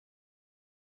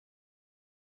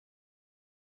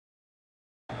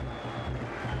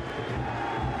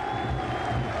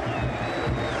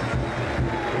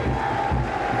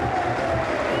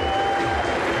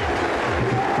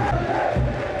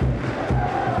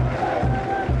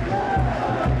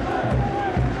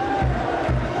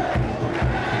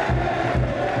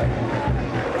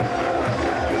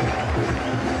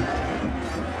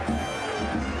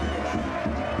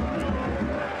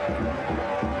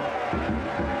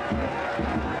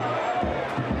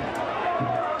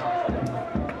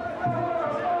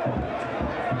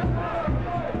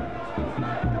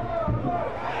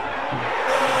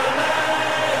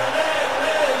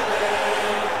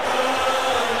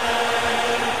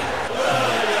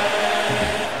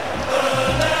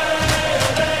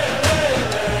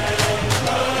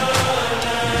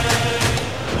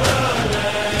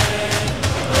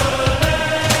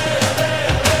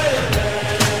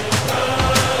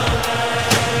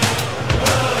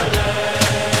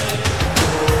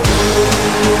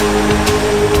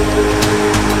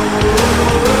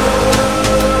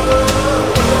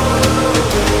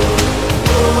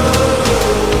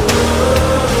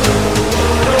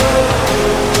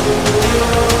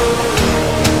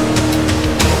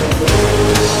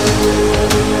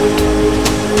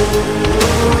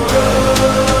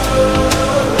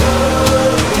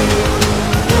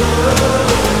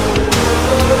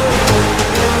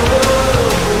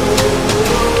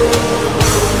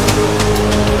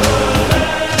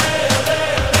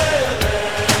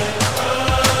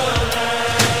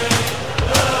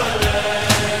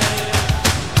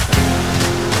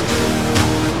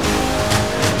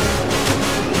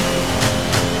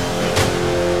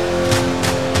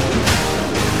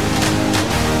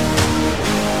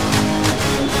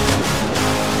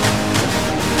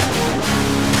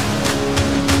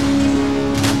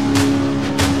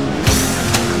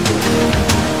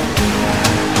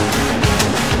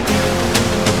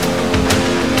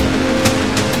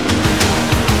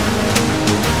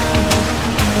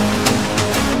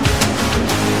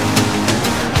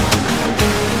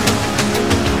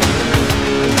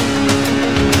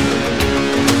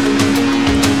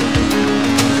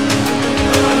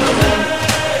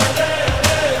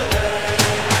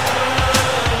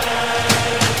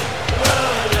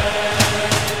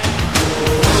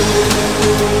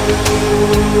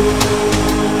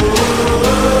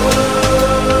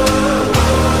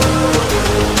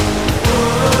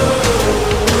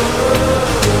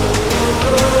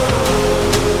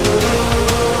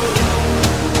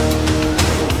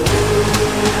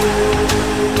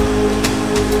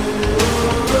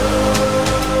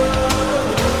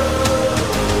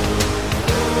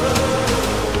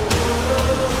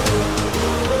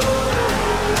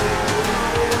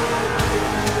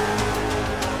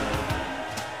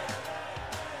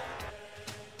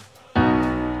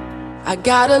I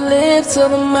gotta live till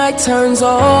the mic turns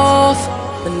off,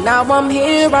 but now I'm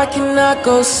here, I cannot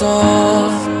go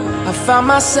soft. I found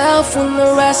myself when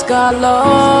the rest got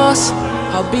lost.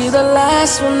 I'll be the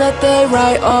last one that they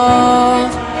write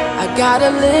off. I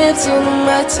gotta live till the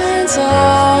mic turns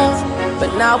off,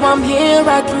 but now I'm here,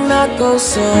 I cannot go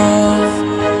soft.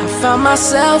 I found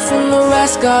myself when the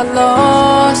rest got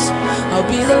lost. I'll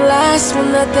be the last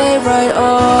one that they write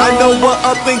off. I know we're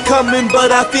up and coming, but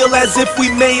I feel as if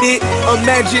we made it.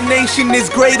 Imagination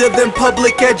is greater than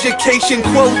public education.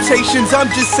 Quotations, I'm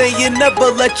just saying,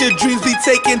 never let your dreams be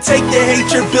taken. Take the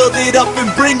hatred, build it up and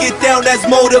bring it down as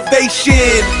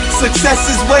motivation. Success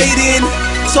is waiting,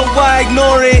 so why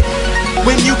ignore it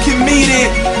when you can meet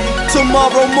it?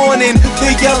 Tomorrow morning,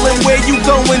 they're yelling, where you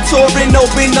going, touring?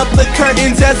 Open up the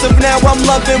curtains, as of now I'm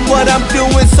loving what I'm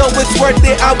doing, so it's worth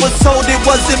it. I was told it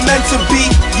wasn't meant to be,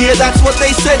 yeah, that's what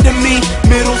they said to me.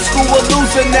 Middle school a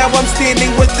loser, now I'm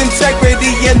standing with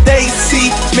integrity. And they see,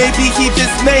 maybe he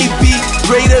just may be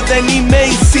greater than he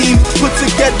may seem. Put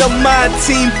together my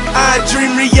team, I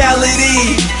dream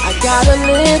reality. I gotta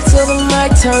live till the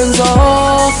mic turns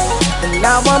off, and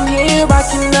now I'm here, I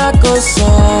cannot go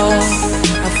soft.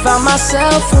 I found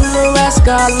myself when the rest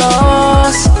got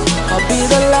lost. I'll be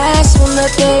the last one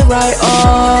that they write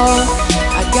off.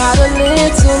 I gotta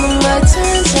live till the mic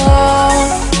turns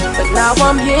off, but now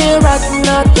I'm here, I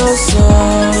cannot go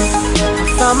soft.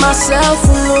 I found myself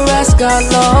when the rest got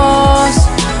lost.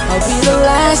 I'll be the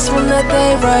last one that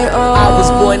they write off. I was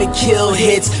born to kill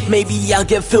hits, maybe I'll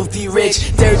get filthy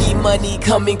rich. Dirty money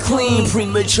coming clean,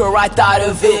 premature I thought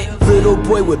of it. Little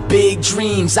boy with big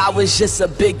dreams, I was just a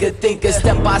bigger thinker.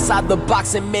 Step outside the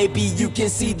box and maybe you can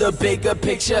see the bigger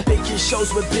picture. Bigger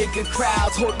shows with bigger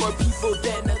crowds, hold more people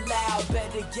than